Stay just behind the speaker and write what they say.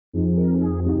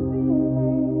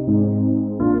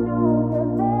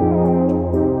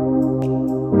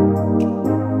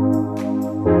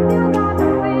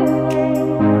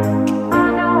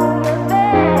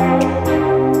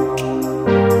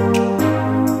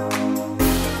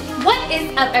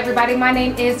up, everybody? My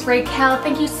name is Quel.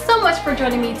 Thank you so much for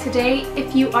joining me today.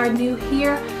 If you are new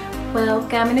here,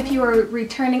 welcome, and if you are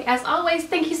returning, as always,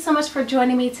 thank you so much for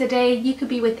joining me today. You could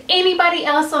be with anybody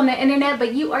else on the internet,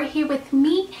 but you are here with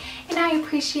me, and I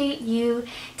appreciate you.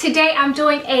 Today I'm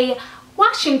doing a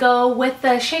wash and go with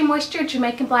the Shea Moisture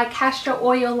Jamaican Black Castor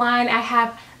Oil line. I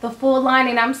have the full line,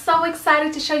 and I'm so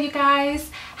excited to show you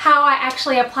guys how I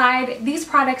actually applied these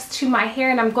products to my hair,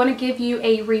 and I'm going to give you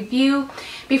a review.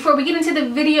 Before we get into the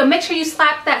video, make sure you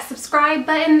slap that subscribe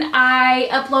button. I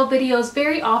upload videos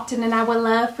very often, and I would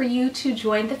love for you to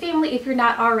join the family if you're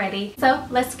not already. So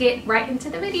let's get right into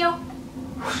the video.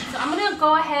 So I'm going to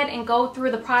go ahead and go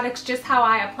through the products just how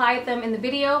I applied them in the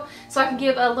video so I can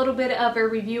give a little bit of a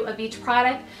review of each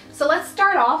product. So let's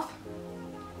start off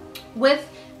with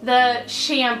the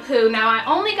shampoo. Now, I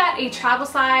only got a travel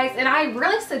size, and I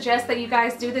really suggest that you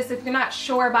guys do this if you're not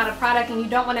sure about a product and you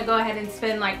don't want to go ahead and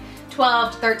spend like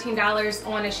 $12 to $13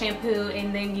 on a shampoo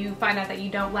and then you find out that you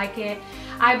don't like it.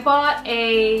 I bought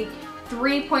a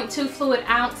 3.2 fluid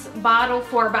ounce bottle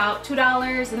for about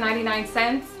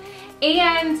 $2.99,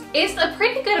 and it's a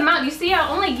pretty good amount. You see,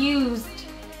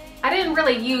 I didn't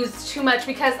really use too much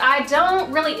because I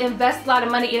don't really invest a lot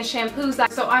of money in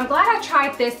shampoos. So I'm glad I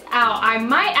tried this out. I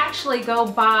might actually go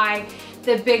buy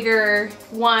the bigger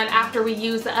one after we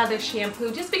use the other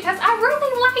shampoo just because I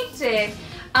really liked it.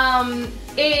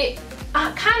 It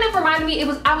kind of reminded me,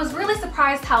 I was really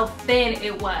surprised how thin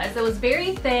it was. It was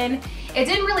very thin. It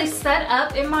didn't really set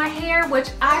up in my hair, which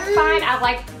I find I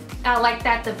like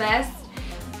that the best.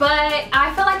 But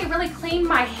I feel like it really cleaned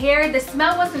my hair. The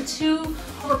smell wasn't too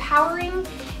overpowering,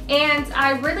 and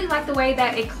I really like the way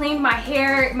that it cleaned my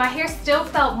hair. My hair still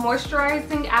felt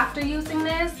moisturizing after using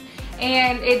this,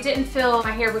 and it didn't feel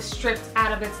my hair was stripped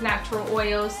out of its natural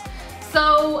oils.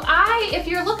 So if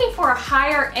you're looking for a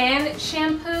higher end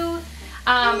shampoo,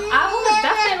 I will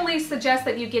definitely suggest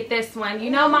that you get this one.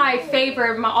 You know, my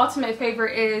ultimate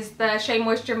favorite is the Shea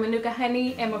Moisture Manuka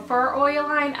Honey and Fur Oil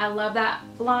line. I love that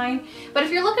line. But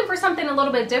if you're looking for something a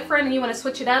little bit different and you want to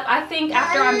switch it up, I think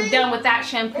after I'm done with that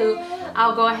shampoo,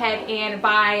 I'll go ahead and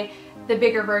buy the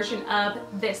bigger version of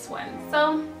this one.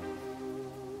 So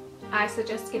I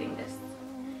suggest getting this.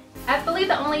 I believe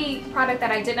the only product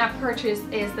that I did not purchase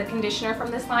is the conditioner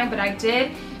from this line, but I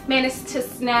did manage to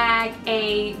snag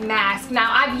a mask.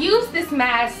 Now, I've used this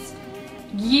mask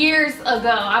years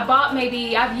ago.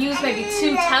 I've used maybe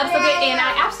 2 tubs of it, and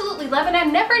I absolutely love it. I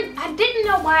didn't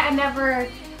know why I never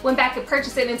went back and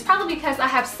purchased it, and it's probably because I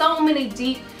have so many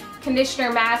deep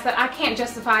conditioner masks that I can't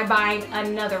justify buying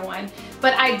another one.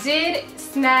 But I did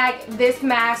snag this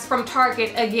mask from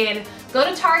Target. Again, go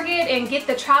to Target and get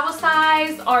the travel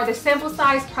size or the sample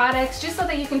size products just so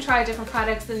that you can try different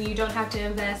products and you don't have to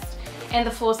invest in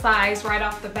the full size right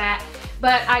off the bat.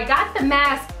 But I got the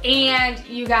mask, and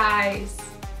you guys,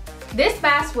 this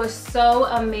mask was so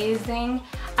amazing.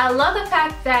 I love the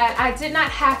fact that I did not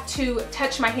have to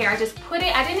touch my hair. I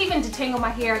didn't even detangle my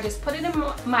hair. I just put it in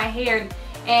my hair,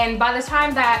 and by the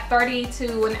time that 30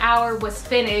 to an hour was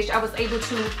finished, I was able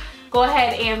to go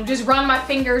ahead and just run my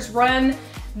fingers, run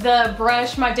the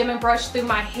brush, my dimming brush, through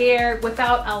my hair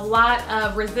without a lot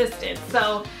of resistance.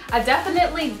 So I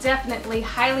definitely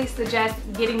highly suggest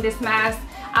getting this mask.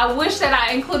 I wish that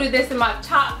I included this in my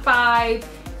top 5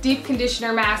 deep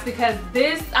conditioner masks because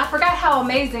I forgot how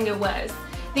amazing it was.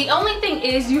 The only thing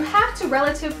is you have to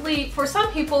for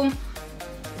some people,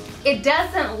 it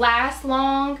doesn't last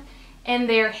long in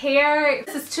their hair.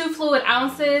 This is 2 fluid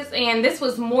ounces, and this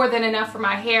was more than enough for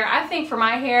my hair. I think for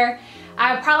my hair,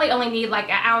 I probably only need like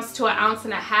 1 ounce to 1.5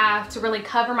 ounces to really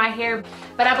cover my hair.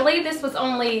 But I believe this was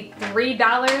only $3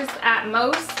 at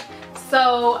most.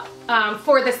 So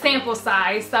for the sample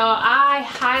size. So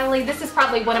this is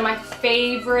probably one of my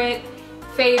favorite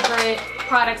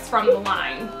products from the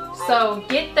line. So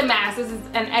get the mask. This is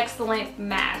an excellent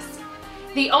mask.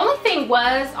 The only thing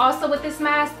was also with this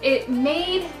mask, it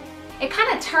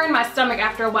kind of turned my stomach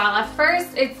after a while. At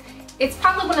first, it's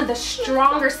probably one of the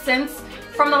stronger scents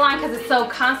from the line because it's so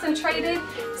concentrated.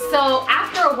 So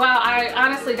after a while, I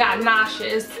honestly got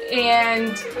nauseous, and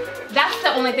that's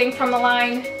the only thing from the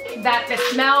line. That the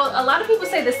smell, a lot of people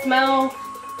say the smell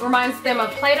reminds them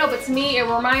of Play-Doh, but to me, it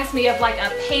reminds me of like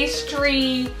a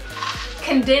pastry,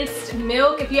 condensed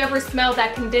milk. If you ever smelled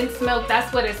that condensed milk,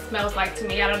 that's what it smells like to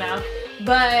me. I don't know.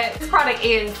 But this product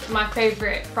is my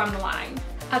favorite from the line.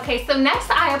 Okay, so next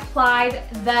I applied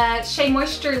the Shea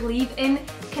Moisture Leave-In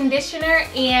Conditioner,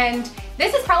 and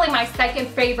this is probably my second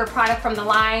favorite product from the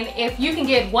line. If you can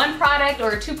get 1 product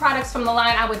or 2 products from the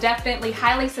line, I would definitely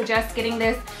highly suggest getting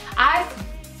this.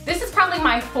 This is probably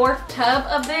my 4th tub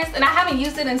of this, and I haven't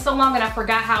used it in so long and I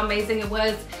forgot how amazing it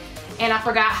was. and I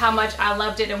forgot how much I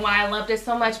loved it and why I loved it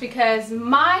so much, because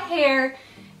my hair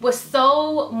was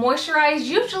so moisturized.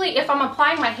 Usually if I'm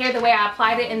applying my hair the way I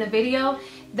applied it in the video,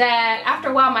 that after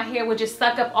a while my hair would just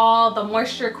suck up all the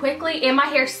moisture quickly, and my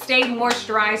hair stayed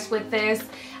moisturized with this.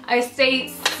 It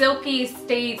stayed silky,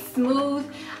 stayed smooth.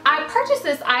 I purchased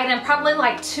this item probably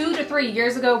like 2 to 3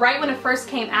 years ago, right when it first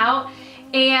came out,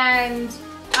 and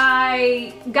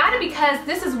I got it because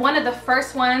this is one of the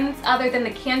first ones other than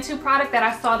the Cantu product that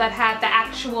I saw that had the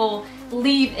actual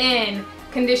leave-in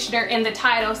conditioner in the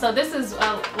title. So this is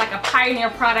like a pioneer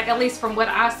product, at least from what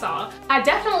I saw. I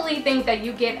definitely think that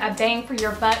you get a bang for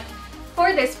your buck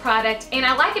for this product, and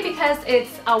I like it because it's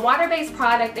a water-based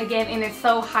product again, and it's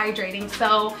so hydrating.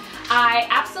 So I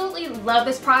absolutely love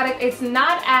this product. It's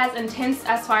not as intense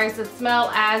as far as the smell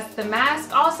as the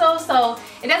mask also, so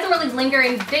it doesn't really linger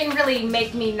and didn't really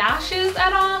make me nauseous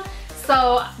at all.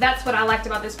 So that's what I liked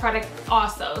about this product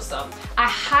also. So I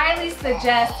highly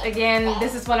suggest, again,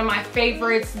 this is one of my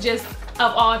favorites just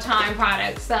of all time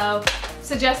products. So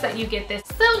suggest that you get this.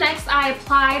 So next I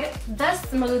applied the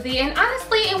smoothie, and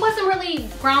honestly it wasn't really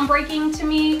groundbreaking to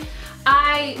me.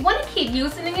 I want to keep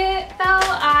using it though.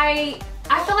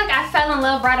 I feel like I fell in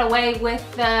love right away with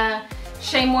the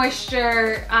Shea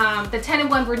Moisture, the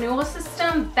 10-in-1 renewal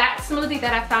system, that smoothie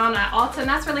that I found at Ulta, and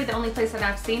that's really the only place that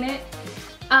I've seen it.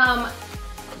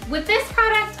 With this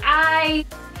product, I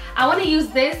want to use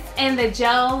this and the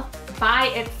gel by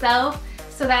itself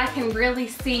so that I can really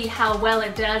see how well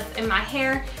it does in my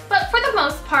hair. But for the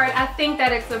most part, I think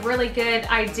that it's a really good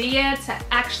idea to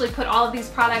actually put all of these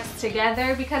products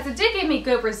together, because it did give me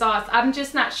good results. I'm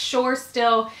just not sure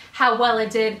still how well it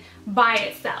did by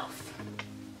itself.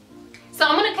 So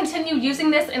I'm going to continue using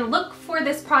this and look for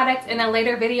this product in a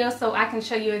later video so I can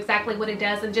show you exactly what it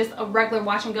does in just a regular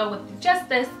wash and go with just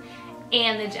this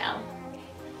and the gel.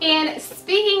 And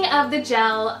speaking of the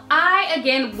gel, I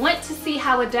again want to see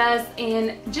how it does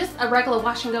in just a regular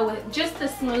wash and go with just the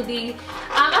smoothie.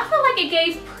 I feel like it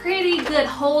gave pretty good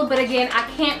hold, but again, I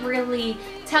can't really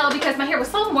tell because my hair was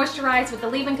so moisturized with the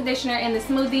leave-in conditioner and the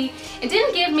smoothie. It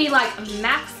didn't give me like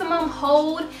maximum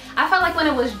hold. I felt like when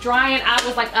it was drying, I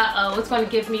was like, uh-oh, it's going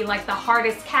to give me like the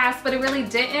hardest cast, but it really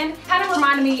didn't. Kind of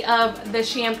reminded me of the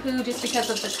shampoo just because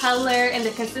of the color and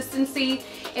the consistency.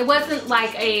 It wasn't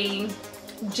like a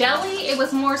jelly, it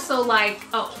was more so like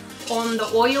on the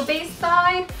oil-based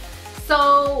side.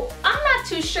 So I'm not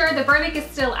too sure. The verdict is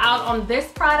still out on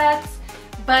this product,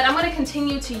 but I'm going to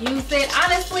continue to use it.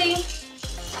 Honestly,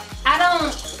 I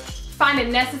don't find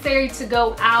it necessary to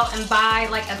go out and buy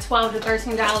like a $12 to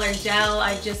 $13 gel.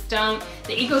 I just don't.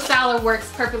 The Eco Styler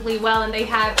works perfectly well, and they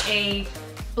have a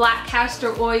black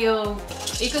castor oil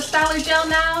Eco Styler gel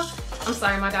now. I'm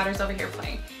sorry, my daughter's over here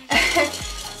playing.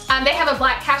 They have a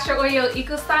black castor oil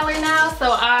Eco Styler now,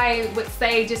 so I would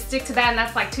say just stick to that, and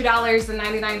that's like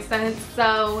 $2.99.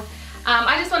 So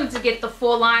I just wanted to get the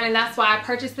full line, and that's why I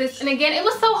purchased this. And again, it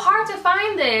was so hard to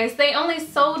find this. They only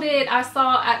sold it, I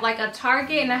saw at like a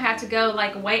Target, and I had to go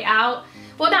like way out.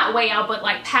 Well, not way out, but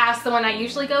like past the one I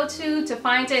usually go to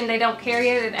find it, and they don't carry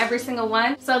it in every single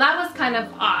one. So that was kind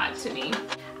of odd to me.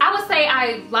 I would say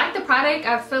I like the product.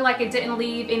 I feel like it didn't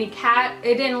leave any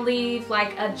it didn't leave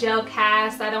like a gel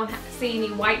cast. I don't see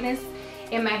any whiteness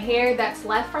in my hair that's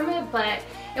left from it, but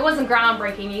it wasn't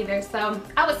groundbreaking either. So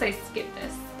I would say skip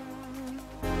this.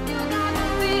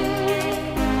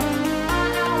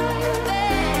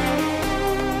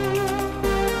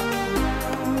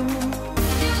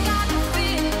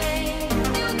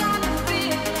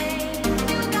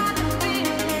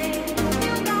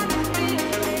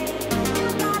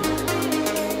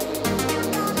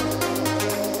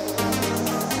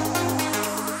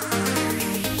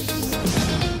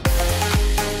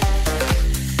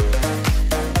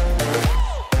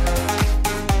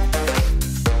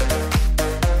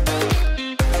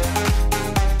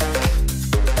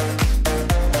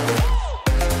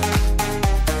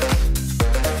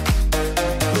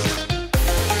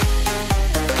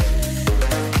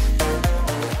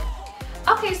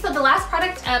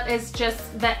 Up is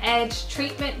just the Edge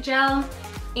treatment gel,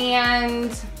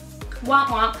 and womp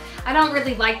womp, I don't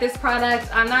really like this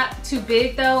product. I'm not too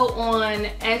big though on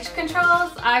edge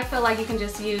controls. I feel like you can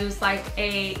just use like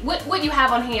a what you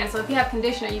have on hand. So if you have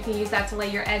conditioner, you can use that to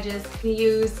lay your edges. You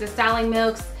use the styling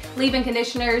milks, leave-in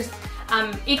conditioners,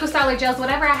 Eco Styler gels,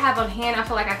 whatever I have on hand, I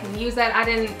feel like I can use that.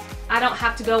 I don't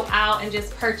have to go out and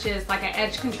just purchase like an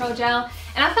edge control gel.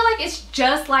 And I feel like it's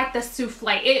just like the souffle.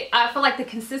 I feel like the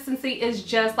consistency is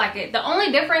just like it. The only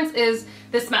difference is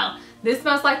the smell. This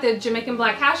smells like the Jamaican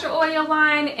black castor oil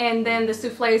line, and then the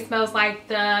souffle smells like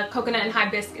the coconut and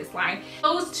hibiscus line.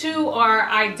 Those two are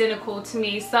identical to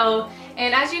me. So,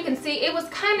 and as you can see, it was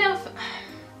kind of,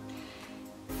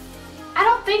 I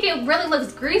don't think it really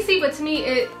looks greasy, but to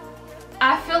me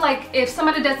I feel like if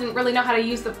somebody doesn't really know how to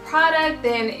use the product,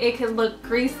 then it could look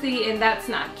greasy, and that's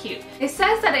not cute. It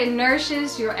says that it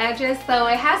nourishes your edges, so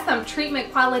it has some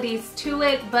treatment qualities to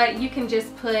it, but you can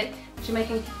just put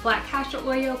Jamaican black castor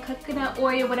oil, coconut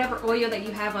oil, whatever oil that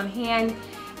you have on hand,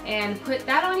 and put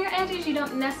that on your edges. You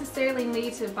don't necessarily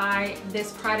need to buy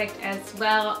this product as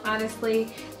well,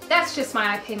 honestly. That's just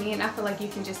my opinion. I feel like you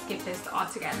can just skip this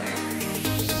altogether.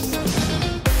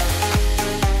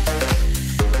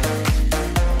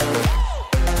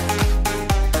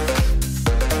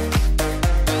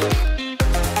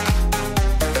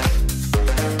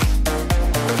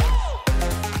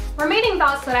 Remaining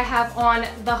thoughts that I have on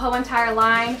the whole entire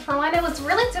line. For one, it was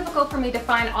really difficult for me to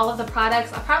find all of the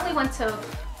products. I probably went to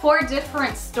 4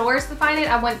 different stores to find it.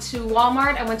 I went to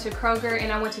Walmart, I went to Kroger,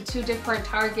 and I went to 2 different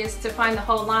Targets to find the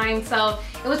whole line. So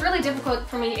it was really difficult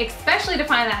for me, especially to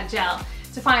find that gel,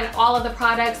 to find all of the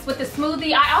products. With the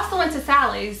smoothie, I also went to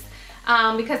Sally's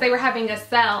because they were having a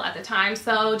sale at the time.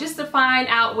 So just to find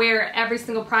out where every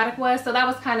single product was. So that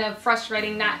was kind of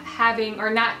frustrating, not having or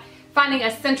not finding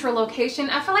a central location.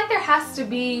 I feel like there has to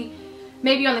be,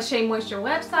 maybe on the Shea Moisture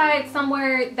website,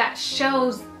 somewhere that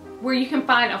shows where you can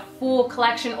find a full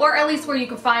collection, or at least where you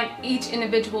can find each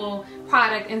individual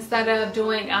product instead of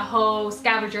doing a whole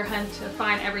scavenger hunt to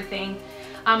find everything.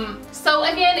 So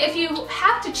again, if you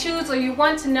have to choose or you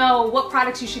want to know what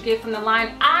products you should get from the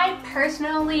line, I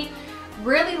personally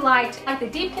really liked the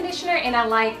deep conditioner, and I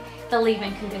like the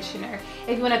leave-in conditioner.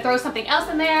 If you want to throw something else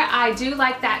in there, I do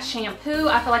like that shampoo.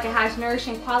 I feel like it has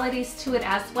nourishing qualities to it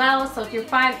as well. So if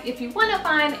you want to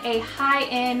find a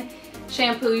high-end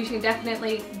shampoo, you should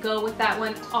definitely go with that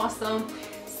one also.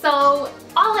 So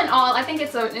all in all, I think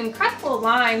it's an incredible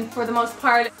line for the most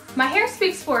part. My hair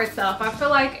speaks for itself. I feel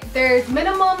like there's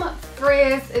minimum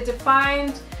frizz. It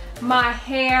defined my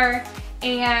hair,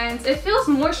 and it feels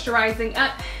moisturizing.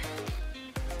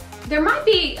 There might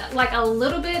be like a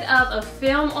little bit of a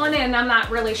film on it, and I'm not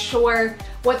really sure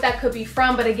what that could be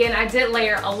from, but again, I did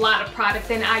layer a lot of product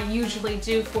than I usually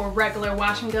do for regular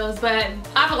wash and goes, but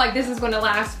I feel like this is going to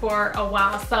last for a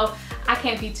while, so I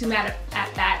can't be too mad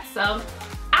at that. So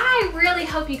I really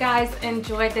hope you guys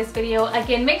enjoyed this video.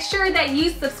 Again, make sure that you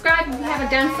subscribe if you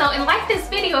haven't done so, and like this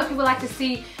video if you would like to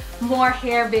see more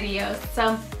hair videos.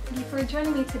 So thank you for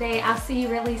joining me today. I'll see you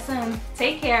really soon.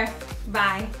 Take care.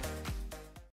 Bye.